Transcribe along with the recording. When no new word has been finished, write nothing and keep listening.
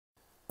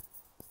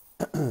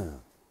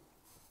All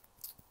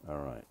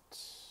right.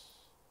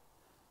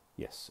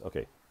 Yes,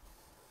 okay.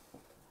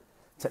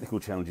 Technical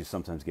challenges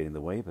sometimes get in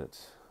the way, but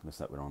looks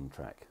like we're on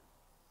track.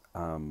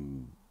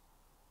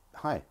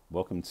 Hi,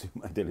 welcome to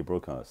my daily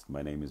broadcast.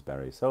 My name is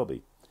Barry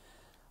Selby.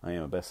 I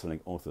am a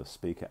best-selling author,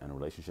 speaker, and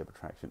relationship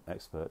attraction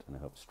expert, and I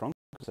help strong,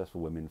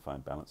 successful women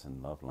find balance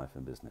in love, life,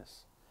 and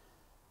business.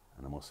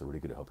 And I'm also really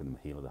good at helping them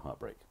heal the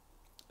heartbreak.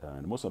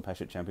 And I'm also a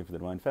passionate champion for the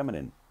divine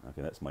feminine.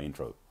 Okay, that's my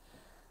intro.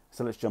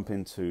 So let's jump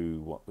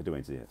into what we're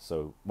doing today.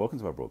 So welcome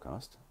to our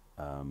broadcast.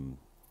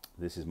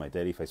 This is my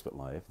daily Facebook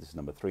Live. This is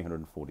number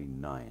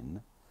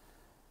 349.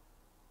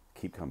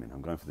 Keep coming.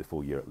 I'm going for the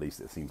full year at least.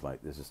 It seems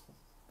like there's just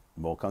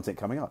more content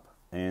coming up.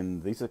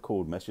 And these are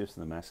called Messages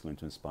from the Masculine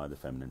to Inspire the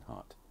Feminine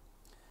Heart.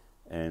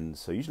 And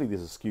so usually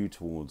there's a skew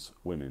towards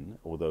women,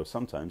 although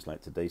sometimes,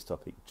 like today's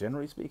topic,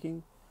 generally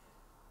speaking,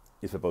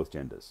 is for both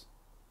genders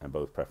and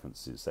both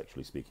preferences,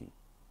 sexually speaking.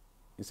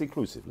 It's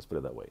inclusive, let's put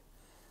it that way.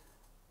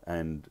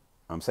 And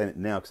I'm saying it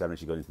now because I haven't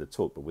actually got into the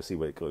talk, but we'll see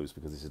where it goes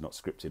because this is not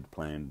scripted,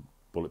 planned,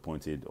 bullet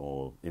pointed,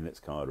 or index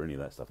card or any of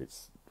that stuff.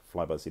 It's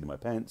fly by the seat of my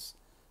pants,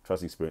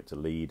 trusting spirit to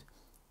lead.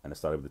 And I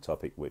started with the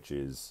topic, which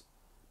is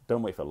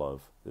don't wait for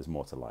love, there's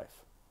more to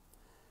life.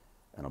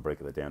 And I'll break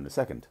that down in a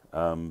second.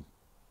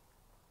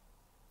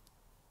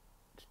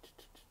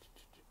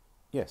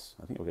 Yes,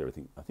 I think I'll get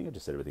everything. I think I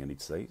just said everything I need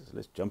to say. So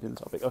let's jump in the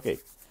topic. Okay,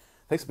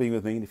 thanks for being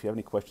with me. And if you have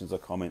any questions or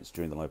comments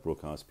during the live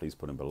broadcast, please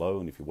put them below.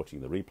 And if you're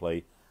watching the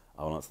replay,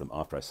 I'll answer them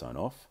after I sign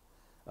off.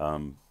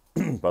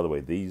 By the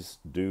way, these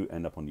do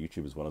end up on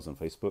YouTube as well as on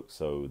Facebook.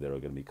 So there are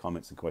going to be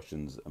comments and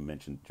questions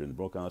mentioned during the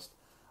broadcast.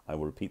 I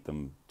will repeat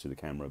them to the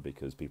camera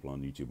because people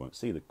on YouTube won't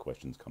see the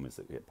questions, comments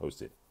that get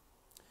posted.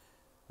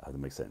 That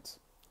makes sense.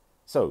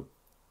 So,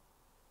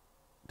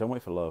 don't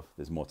wait for love.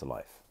 There's more to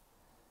life.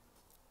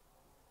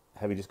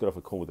 Having just got off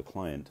a call with a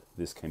client,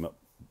 this came up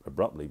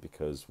abruptly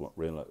because the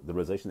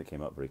realization that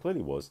came up very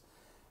clearly was,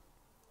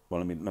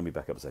 well, let me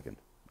back up a second.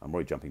 I'm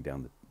already jumping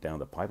down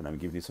the pipe, and I'm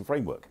giving you some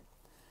framework.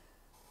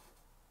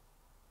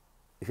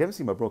 If you haven't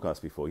seen my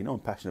broadcast before, you know I'm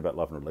passionate about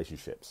love and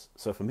relationships.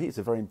 So for me, it's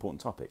a very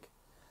important topic.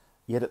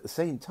 Yet at the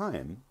same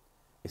time,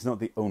 it's not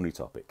the only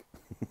topic.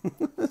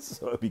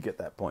 So I hope you get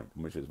that point,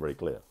 which is very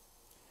clear.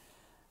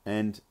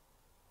 And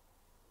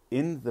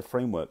in the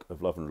framework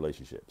of love and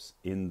relationships,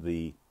 in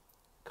the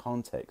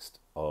context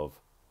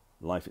of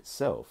life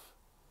itself,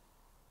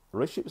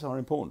 relationships are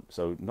important.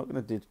 So not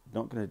going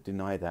to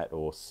deny that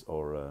or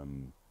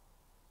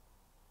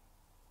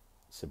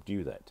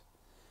subdue that.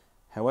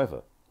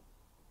 However,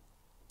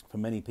 for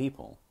many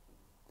people,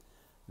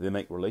 they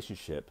make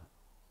relationship.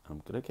 I'm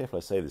going to be careful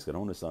I say this because I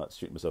don't want to start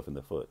shooting myself in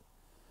the foot.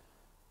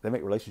 They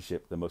make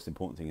relationship the most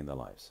important thing in their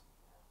lives.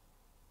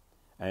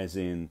 As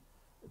in,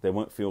 they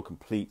won't feel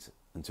complete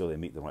until they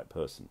meet the right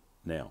person.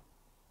 Now,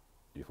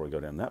 before I go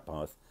down that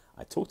path,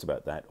 I talked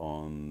about that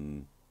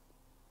on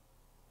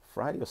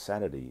Friday or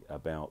Saturday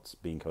about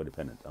being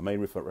codependent. I'm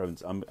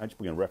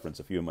actually going to reference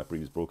a few of my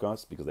previous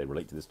broadcasts because they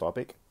relate to this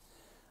topic.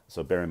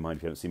 So bear in mind,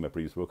 if you haven't seen my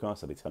previous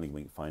broadcasts, I'll be telling you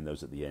we can find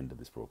those at the end of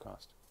this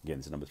broadcast. Again,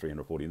 this is number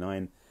 349.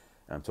 And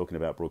I'm talking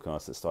about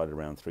broadcasts that started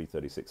around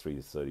 336,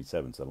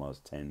 337. So the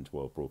last 10,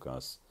 12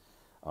 broadcasts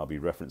I'll be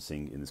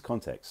referencing in this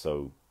context.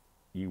 So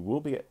you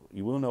will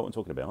know what I'm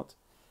talking about.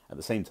 At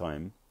the same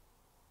time,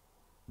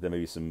 there may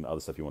be some other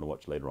stuff you want to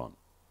watch later on.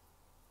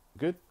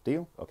 Good?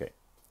 Deal? Okay.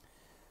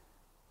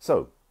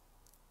 So,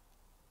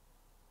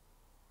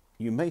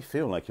 you may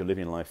feel like you're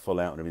living life full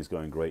out and everything's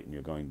going great and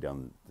you're going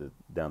down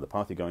the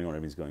path you're going on,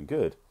 everything's going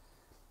good.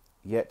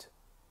 Yet,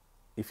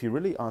 if you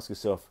really ask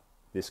yourself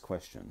this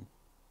question,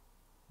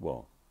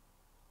 well,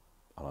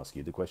 I'll ask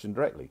you the question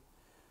directly.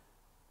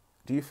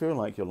 Do you feel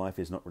like your life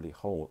is not really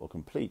whole or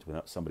complete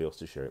without somebody else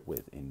to share it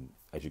with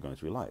as you're going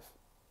through life?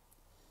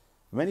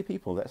 For many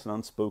people, that's an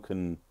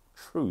unspoken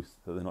truth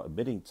that they're not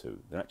admitting to.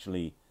 They're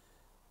actually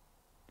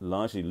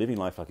largely living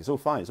life like it's all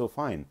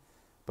fine.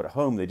 But at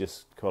home, they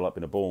just curl up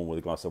in a ball with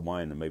a glass of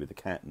wine and maybe the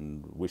cat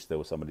and wish there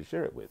was somebody to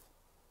share it with.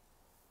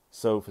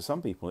 So for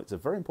some people, it's a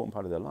very important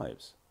part of their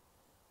lives.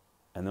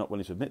 And they're not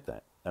willing to admit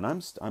that. And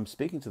I'm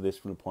speaking to this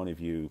from the point of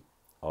view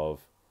of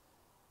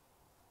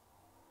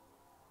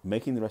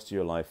making the rest of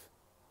your life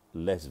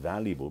less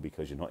valuable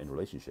because you're not in a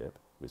relationship,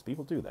 because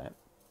people do that.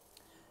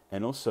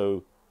 And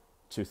also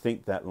to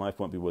think that life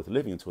won't be worth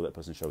living until that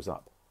person shows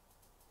up.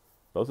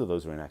 Both of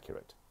those are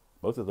inaccurate.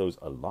 Both of those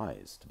are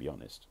lies, to be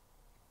honest.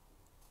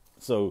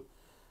 So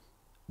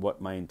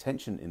what my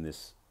intention in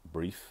this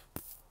brief,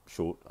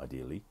 short,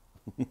 ideally,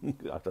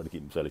 I'll try to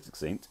keep them fairly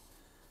succinct,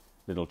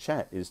 little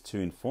chat is to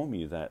inform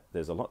you that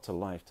there's a lot of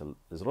life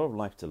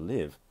to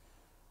live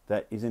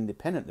that is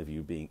independent of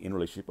you being in a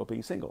relationship or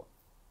being single.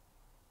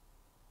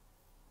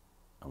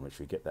 I'll make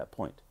sure you get that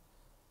point.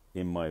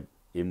 In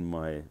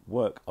my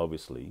work,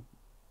 obviously,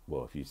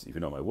 well, if you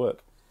know my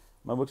work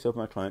is to help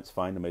my clients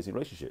find amazing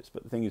relationships.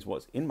 But the thing is,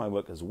 what's in my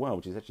work as well,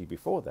 which is actually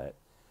before that,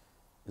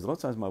 is a lot of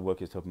times my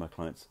work is to help my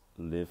clients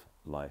live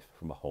life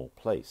from a whole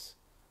place.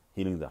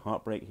 Healing their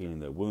heartbreak, healing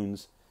their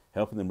wounds,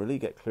 helping them really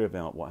get clear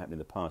about what happened in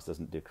the past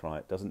doesn't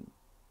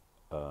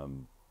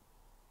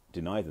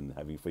deny them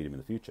having freedom in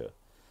the future,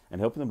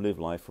 and helping them live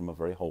life from a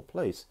very whole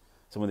place.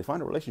 So when they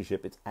find a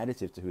relationship, it's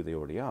additive to who they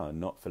already are,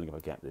 not filling up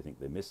a gap they think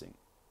they're missing.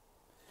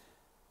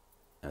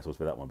 And I talked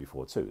about that one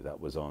before too. That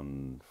was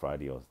on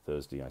Friday or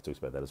Thursday. I talked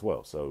about that as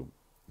well. So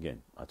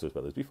again, I talked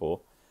about those before.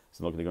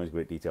 So I'm not going to go into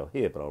great detail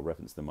here, but I'll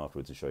reference them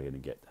afterwards and show you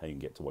how you can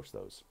get to watch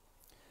those.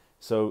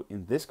 So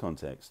in this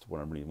context, what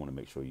I really want to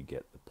make sure you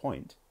get the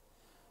point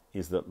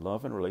is that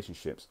love and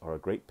relationships are a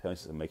great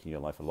place of making your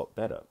life a lot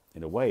better.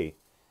 In a way,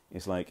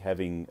 it's like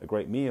having a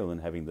great meal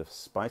and having the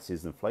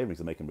spices and flavorings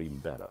that make them even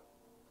better.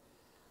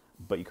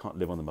 But you can't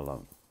live on them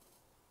alone.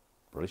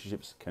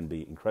 Relationships can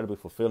be incredibly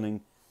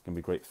fulfilling, can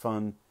be great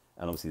fun,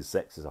 and obviously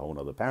sex is a whole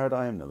other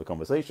paradigm, another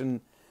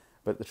conversation.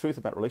 But the truth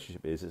about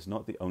relationship is it's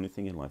not the only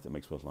thing in life that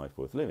makes life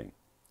worth living.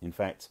 In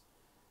fact,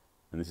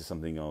 and this is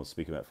something I'll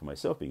speak about for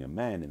myself, being a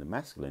man in the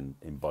masculine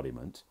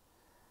embodiment,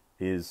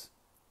 is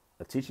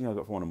a teaching I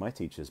got from one of my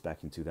teachers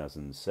back in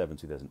 2007,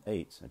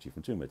 2008, actually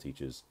from two of my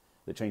teachers,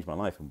 that changed my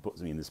life and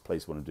puts me in this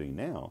place, what I'm doing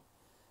now,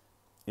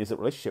 is that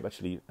relationship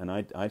actually, and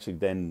I actually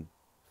then,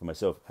 for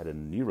myself, had a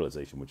new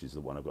realization, which is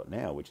the one I've got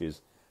now, which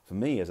is, for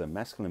me as a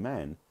masculine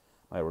man,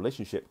 my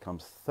relationship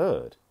comes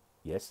third,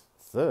 yes,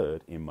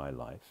 third in my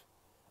life,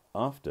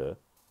 after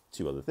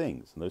two other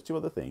things. And those two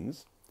other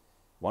things,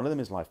 one of them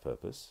is life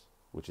purpose,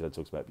 which I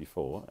talked about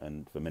before,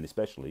 and for men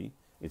especially,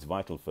 it's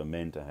vital for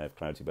men to have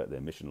clarity about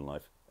their mission in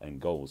life and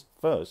goals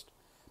first,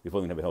 before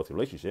they can have a healthy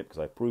relationship, because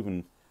I've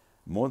proven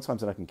more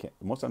times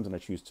than I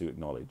choose to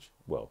acknowledge,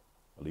 well,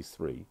 at least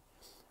three,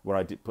 where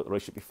I did put the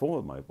relationship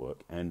before my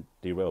work and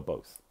derail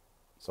both.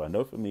 So I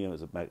know for me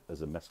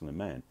as a masculine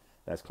man,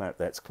 that's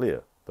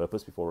clear,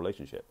 purpose before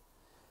relationship.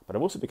 But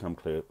I've also become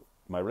clear,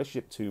 my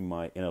relationship to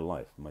my inner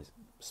life, my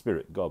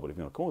spirit, God, whatever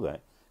you want to call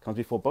that, comes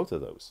before both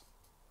of those.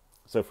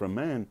 So for a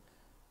man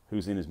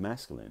who's in his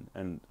masculine,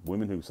 and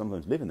women who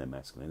sometimes live in their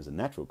masculine as a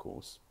natural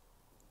course,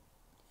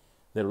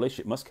 their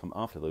relationship must come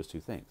after those two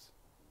things.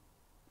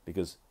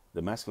 Because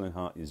the masculine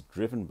heart is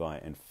driven by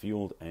and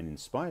fueled and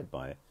inspired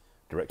by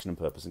direction and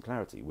purpose and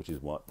clarity, which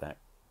is what that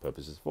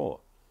purpose is for.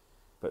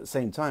 But at the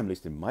same time, at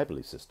least in my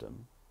belief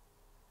system,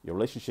 your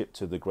relationship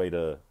to the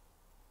greater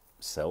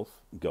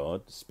self,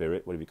 God,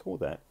 spirit, whatever you call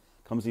that,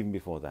 comes even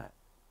before that.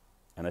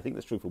 And I think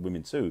that's true for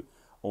women too.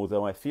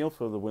 Although I feel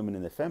for the women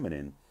in their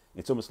feminine,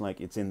 it's almost like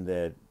it's in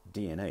their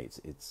DNA.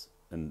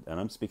 And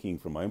I'm speaking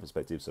from my own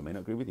perspective, so I may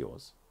not agree with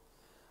yours.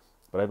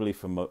 But I believe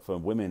for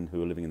women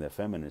who are living in their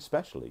feminine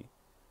especially,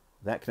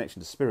 that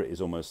connection to spirit is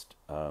almost,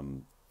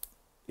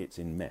 it's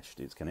enmeshed,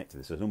 it's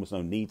connected. So there's almost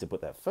no need to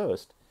put that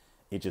first.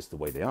 It's just the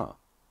way they are.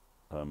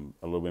 A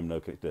lot of women know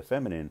connected to their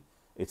feminine.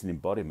 It's an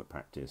embodiment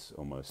practice,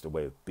 almost a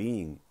way of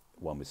being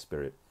one with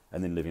spirit,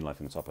 and then living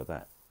life on top of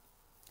that.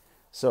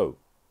 So,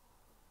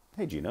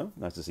 hey Gino,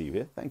 nice to see you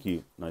here. Thank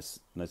you. Nice,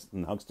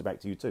 and hugs back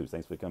to you too.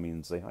 Thanks for coming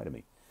and say hi to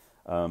me.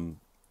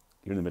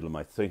 You're in the middle of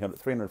my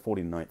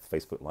 349th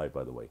Facebook Live,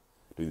 by the way,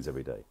 doing this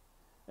every day.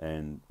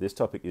 And this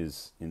topic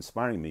is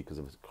inspiring me because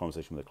of a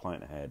conversation with a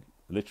client I had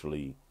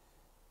literally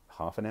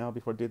half an hour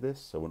before I did this,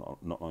 so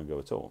not long ago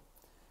at all.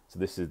 So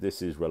this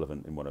is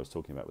relevant in what I was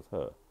talking about with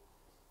her.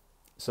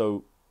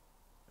 So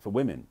for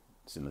women,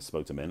 since I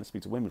spoke to men, let's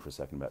speak to women for a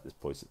second about this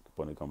point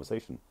of the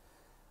conversation.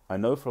 I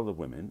know for a lot of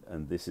women,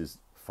 and this is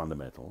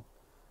fundamental,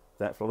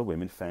 that for a lot of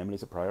women, family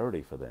is a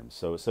priority for them.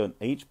 So at certain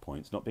age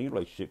points, not being in a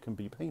relationship can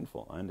be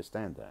painful. I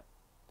understand that.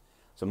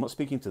 So I'm not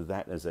speaking to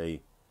that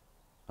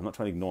I'm not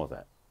trying to ignore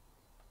that.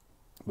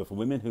 But for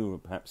women who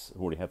perhaps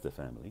already have their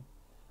family,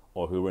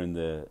 or who are in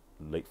their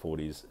late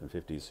 40s and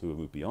 50s who have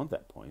moved beyond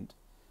that point,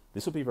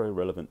 this will be very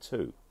relevant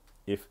too.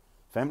 If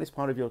family is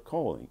part of your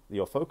calling,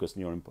 your focus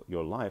in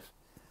your life,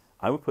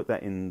 I would put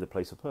that in the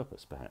place of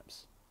purpose,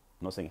 perhaps.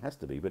 I'm not saying it has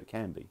to be, but it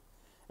can be.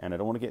 And I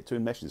don't want to get too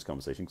enmeshed in this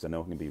conversation because I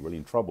know I can be really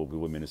in trouble with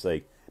women who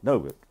say, no,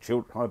 but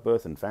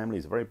childbirth and family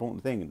is a very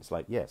important thing. And it's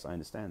like, yes, I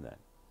understand that.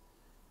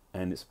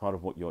 And it's part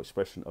of what your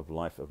expression of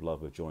life, of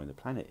love, of joy on the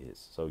planet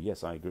is. So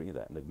yes, I agree with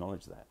that and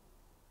acknowledge that.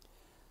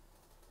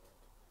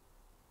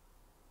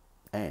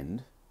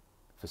 And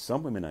for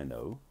some women I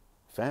know,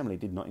 family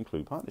did not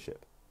include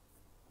partnership.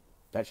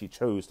 They actually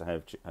chose to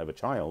have a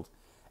child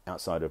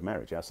outside of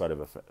marriage, outside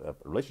of a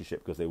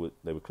relationship, because they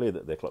were clear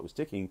that their clock was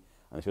ticking,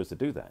 and they chose to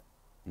do that.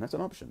 And that's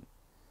an option.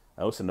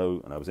 I also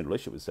know, and I was in a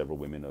relationship with several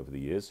women over the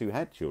years who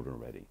had children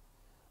already.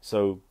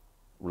 So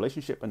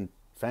relationship and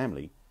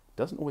family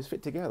doesn't always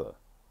fit together,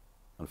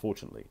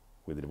 unfortunately.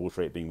 With the divorce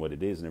rate being what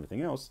it is and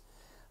everything else,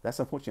 that's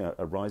unfortunately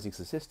a rising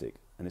statistic.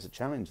 And it's a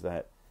challenge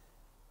that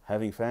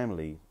having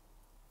family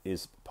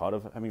is part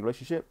of having a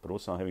relationship, but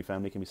also having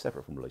family can be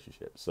separate from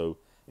relationship. So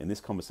in this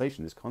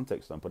conversation, this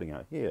context I'm putting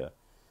out here,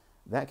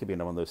 that could be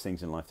one of those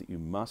things in life that you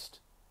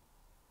must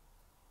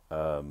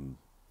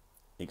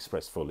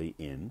express fully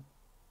in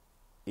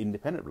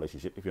independent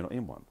relationship if you're not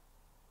in one.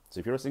 So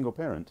if you're a single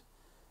parent,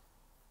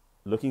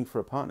 looking for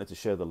a partner to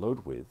share the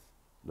load with,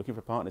 looking for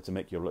a partner to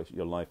make your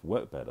life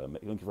work better,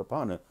 looking for a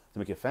partner to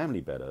make your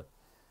family better,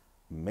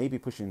 maybe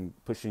pushing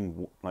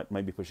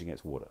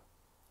against water.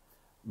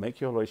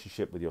 Make your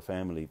relationship with your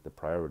family the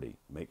priority.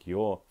 Make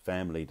your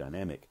family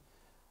dynamic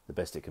the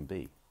best it can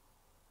be.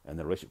 and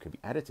the relationship can be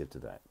additive to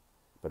that.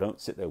 But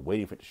don't sit there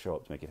waiting for it to show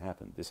up to make it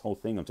happen. This whole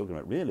thing I'm talking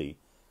about really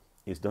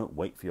is don't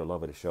wait for your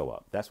lover to show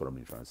up. That's what I'm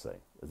really trying to say.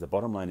 The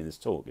bottom line in this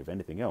talk, if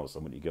anything else, I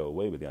want you to go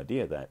away with the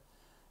idea that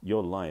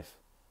your life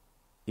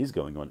is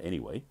going on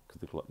anyway,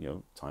 because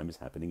time is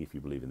happening if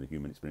you believe in the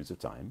human experience of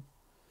time.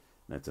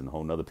 That's a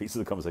whole other piece of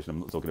the conversation I'm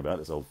not talking about.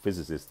 It's a whole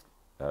physicist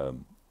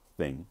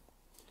thing.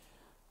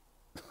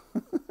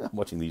 I'm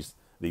watching these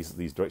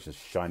directions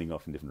shining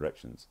off in different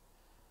directions.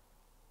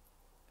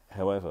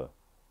 However,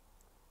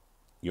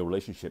 your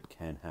relationship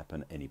can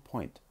happen at any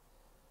point.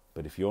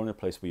 But if you're in a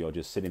place where you're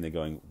just sitting there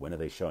going, when are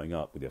they showing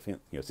up, with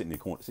your sitting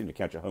in the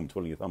couch at home,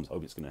 twiddling your thumbs,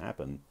 hope it's going to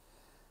happen,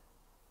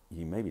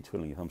 you may be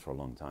twiddling your thumbs for a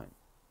long time.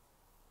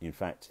 In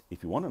fact,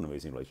 if you want an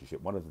amazing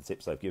relationship, one of the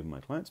tips I've given my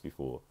clients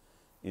before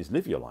is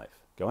live your life.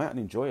 Go out and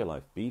enjoy your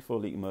life. Be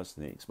fully immersed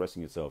in it,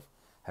 expressing yourself,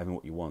 having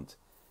what you want.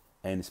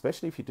 And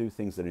especially if you do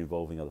things that are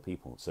involving other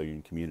people. So you're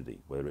in community,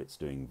 whether it's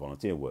doing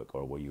volunteer work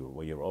or where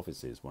your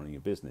office is, running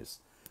your business,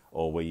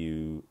 or where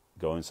you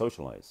go and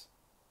socialize.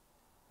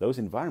 Those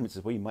environments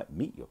is where you might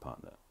meet your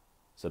partner.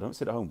 So don't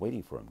sit at home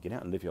waiting for them. Get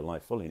out and live your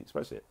life fully and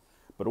express it.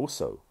 But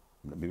also,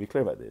 let me be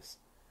clear about this.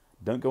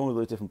 Don't go all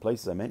those different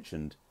places I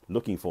mentioned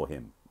looking for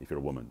him if you're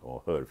a woman,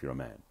 or her if you're a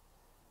man.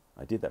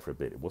 I did that for a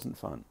bit. It wasn't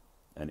fun.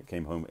 And it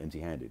came home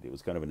empty-handed. It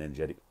was kind of an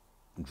energetic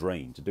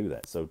drain to do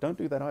that. So don't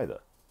do that either.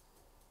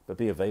 But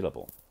be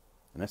available.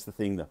 And that's the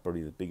thing, that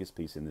probably the biggest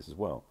piece in this as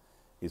well,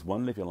 is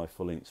one, live your life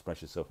fully and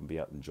express yourself and be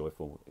out in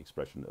joyful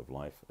expression of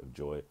life, of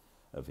joy,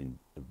 of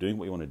doing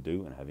what you want to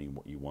do and having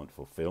what you want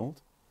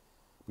fulfilled.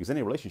 Because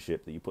any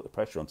relationship that you put the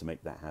pressure on to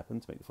make that happen,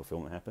 to make the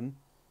fulfillment happen,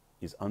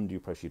 is undue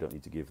pressure you don't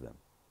need to give them.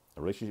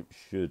 A relationship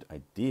should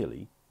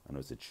ideally, I know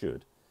I said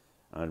should,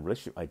 and a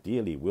relationship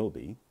ideally will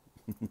be,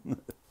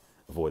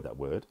 avoid that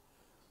word,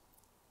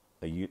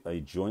 a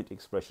joint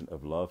expression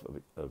of love,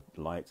 of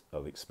light,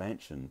 of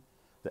expansion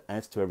that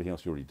adds to everything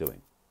else you're already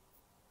doing.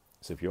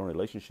 So if you're in a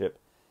relationship,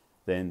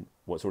 then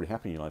what's already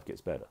happening in your life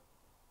gets better.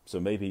 So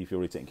maybe if you're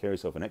already taking care of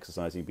yourself and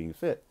exercising, being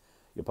fit,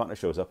 your partner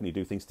shows up and you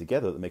do things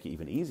together that make it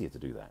even easier to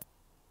do that.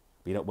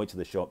 But you don't wait till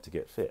they show up to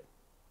get fit.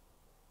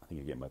 I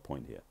think you get my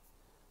point here.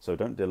 So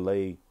don't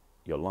delay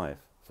your life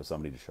for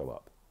somebody to show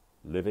up.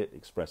 Live it,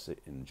 express it,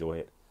 enjoy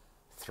it,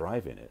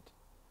 thrive in it,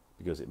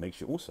 because it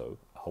makes you also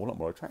a whole lot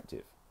more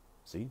attractive.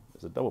 See,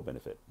 there's a double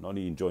benefit. Not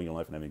only enjoying your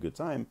life and having a good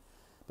time,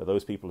 but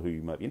those people who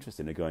you might be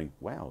interested in are going,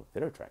 wow,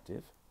 they're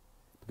attractive,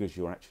 because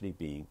you're actually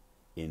being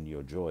in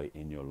your joy,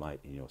 in your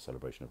light, in your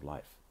celebration of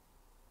life.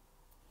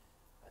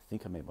 I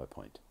think I made my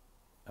point.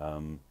 Let's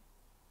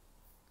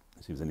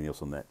see if there's anything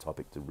else on that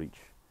topic to reach.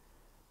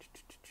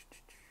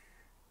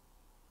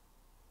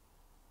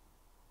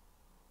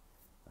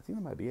 I think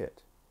that might be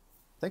it.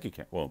 Thank you,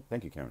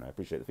 thank you, Karen. I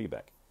appreciate the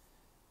feedback.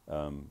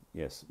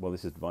 Yes, well,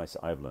 this is advice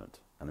I've learned,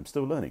 and I'm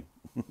still learning.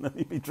 Let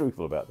me be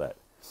truthful about that.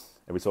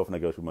 Every so often I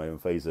go through my own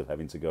phase of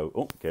having to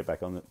go, get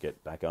back on it,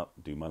 get back up,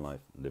 do my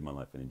life, live my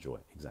life, and enjoy.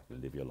 Exactly,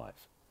 live your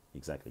life.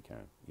 Exactly,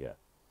 Karen. Yeah.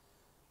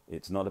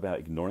 It's not about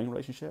ignoring a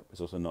relationship.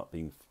 It's also not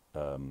being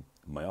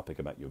myopic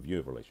about your view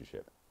of a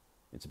relationship.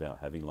 It's about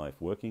having life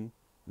working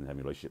and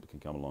having a relationship that can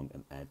come along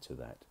and add to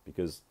that.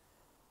 Because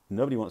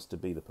nobody wants to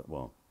be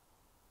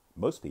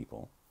most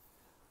people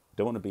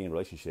don't want to be in a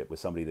relationship with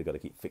somebody they've got to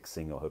keep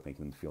fixing or hoping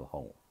them to feel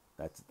whole.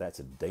 That's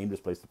a dangerous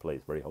place to play.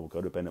 It's a very whole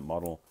codependent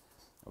model.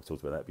 I've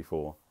talked about that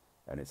before.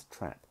 And it's a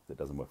trap that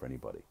doesn't work for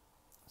anybody.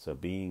 So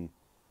being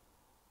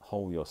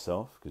whole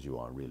yourself, because you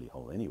are really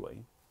whole anyway,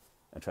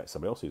 attract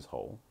somebody else who's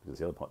whole, because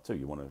the other part too,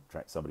 you want to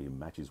attract somebody who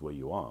matches where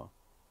you are,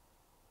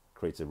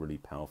 creates a really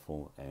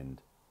powerful and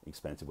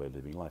expansive way of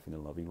living life in a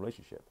loving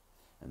relationship.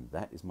 And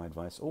that is my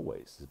advice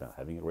always. It's about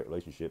having a great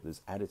relationship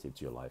that's additive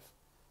to your life,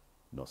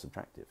 not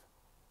subtractive.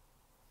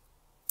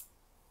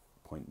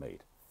 Point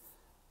made.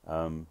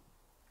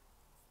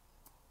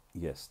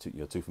 Yes,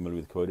 you're too familiar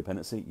with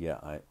codependency?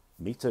 Yeah,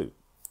 me too.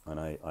 And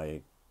I'll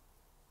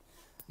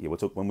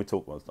talk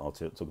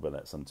about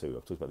that some too.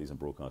 I've talked about these in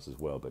broadcasts as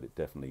well, but it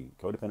definitely,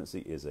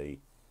 codependency is a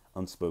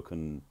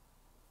unspoken,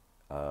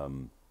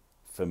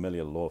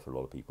 familiar law for a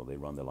lot of people. They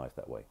run their life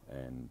that way.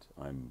 And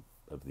I'm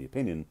of the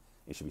opinion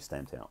it should be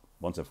stamped out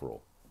once and for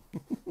all.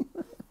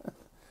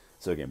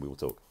 So again, we will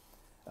talk.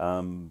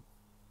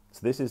 So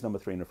this is number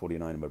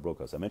 349 in my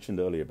broadcast. I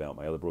mentioned earlier about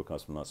my other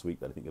broadcast from last week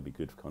that I think will be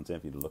good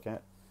content for you to look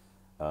at.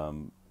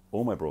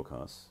 All my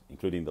broadcasts,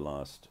 including the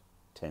last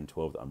 10,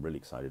 12 that I'm really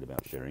excited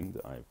about sharing,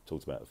 that I've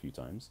talked about a few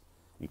times,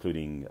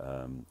 including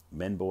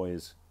men,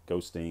 boys,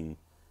 ghosting,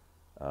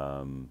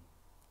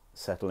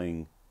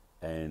 settling,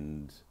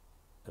 and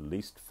at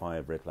least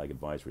 5 red flag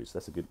advisories.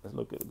 That's a good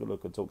look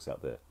at talks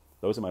out there.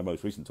 Those are my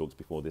most recent talks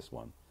before this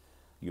one.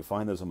 You can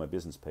find those on my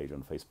business page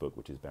on Facebook,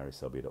 which is Barry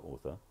Selby, the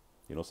author.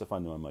 You can also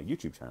find them on my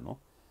YouTube channel,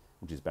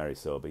 which is Barry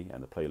Selby,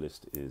 and the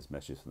playlist is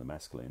Messages from the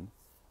Masculine.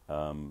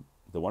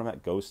 The one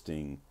about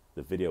ghosting,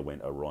 the video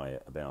went awry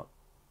about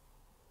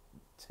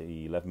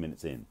 11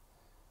 minutes in,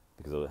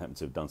 because I happened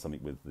to have done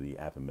something with the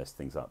app and messed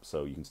things up.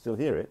 So you can still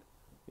hear it.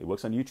 It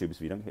works on YouTube.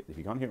 So if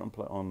you can't hear it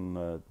on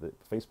the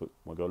Facebook,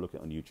 well, go look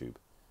at it on YouTube,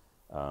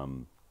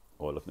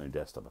 or looking on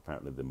your desktop.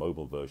 Apparently the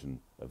mobile version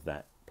of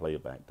that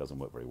playback doesn't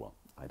work very well.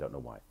 I don't know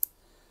why.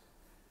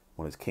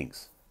 One of those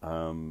kinks.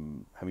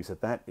 Having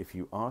said that, if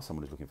you are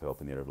someone who's looking for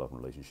help in the area of love and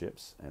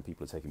relationships, and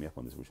people are taking me up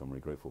on this, which I'm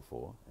really grateful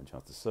for, and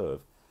chance to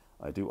serve,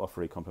 I do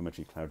offer a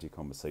complimentary clarity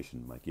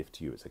conversation. My gift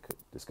to you, it's a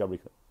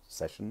discovery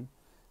session.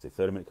 It's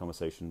a 30-minute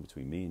conversation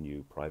between me and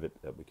you, private,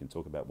 that we can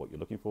talk about what you're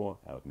looking for,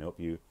 how I can help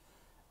you,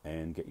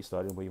 and get you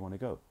started where you want to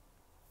go.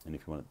 And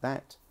if you want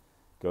that,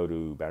 go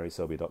to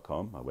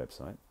barryselby.com, my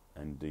website,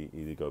 and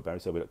either go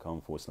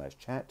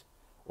barryselby.com/chat,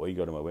 or you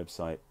go to my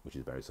website, which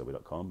is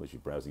barryselby.com, as you're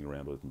browsing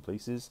around all different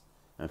places,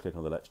 and click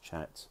on the Let's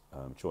Chat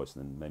choice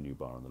in the menu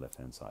bar on the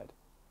left-hand side.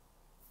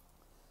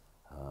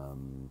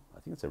 I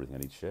think that's everything I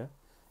need to share.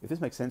 If this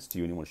makes sense to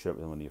you and you want to share it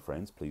with one of your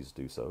friends, please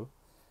do so.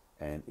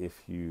 And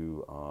if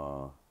you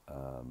are, if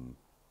you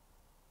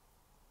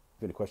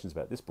have any questions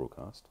about this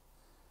broadcast,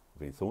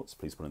 if you have any thoughts,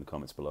 please put in the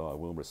comments below. I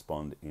will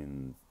respond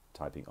in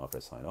typing after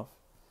I sign off.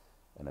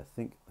 And I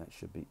think that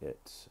should be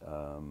it.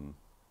 Oh,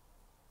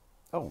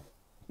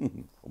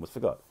 almost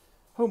forgot.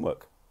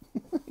 Homework.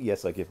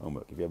 Yes, I give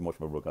homework. If you haven't watched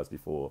my broadcast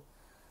before,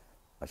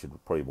 I should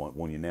probably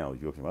warn you now.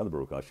 If you're watching my other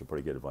broadcast, you'll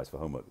probably get advice for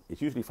homework.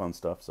 It's usually fun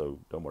stuff, so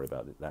don't worry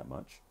about it that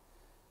much.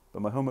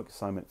 But my homework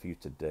assignment for you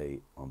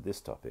today on this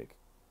topic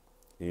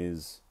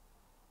is,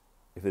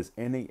 if there's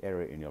any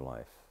area in your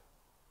life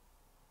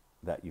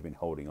that you've been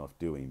holding off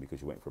doing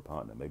because you're waiting for a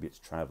partner, maybe it's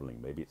traveling,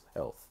 maybe it's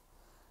health,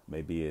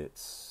 maybe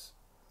it's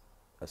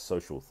a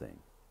social thing,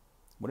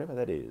 whatever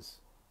that is,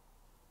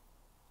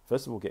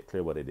 first of all, get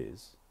clear what it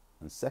is.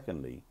 And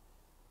secondly,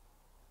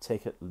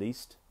 take at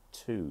least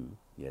two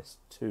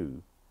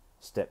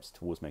steps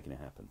towards making it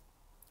happen,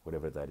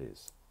 whatever that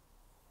is.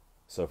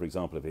 So, for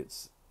example, if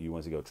it's you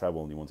wanted to go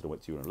travel and you wanted to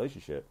wait to you in a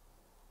relationship,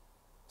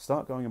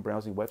 start going and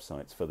browsing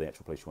websites for the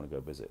actual place you want to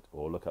go visit,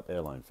 or look up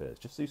airline fares,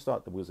 just so you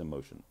start the wheels in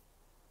motion.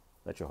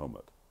 That's your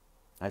homework.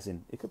 As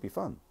in, it could be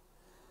fun.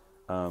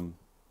 Yeah,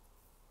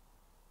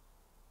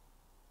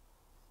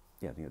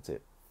 I think that's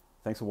it.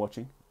 Thanks for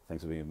watching.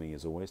 Thanks for being with me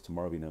as always.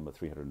 Tomorrow will be number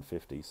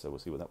 350, so we'll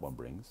see what that one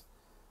brings.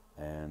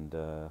 And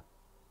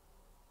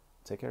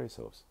take care of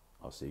yourselves.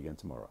 I'll see you again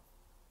tomorrow.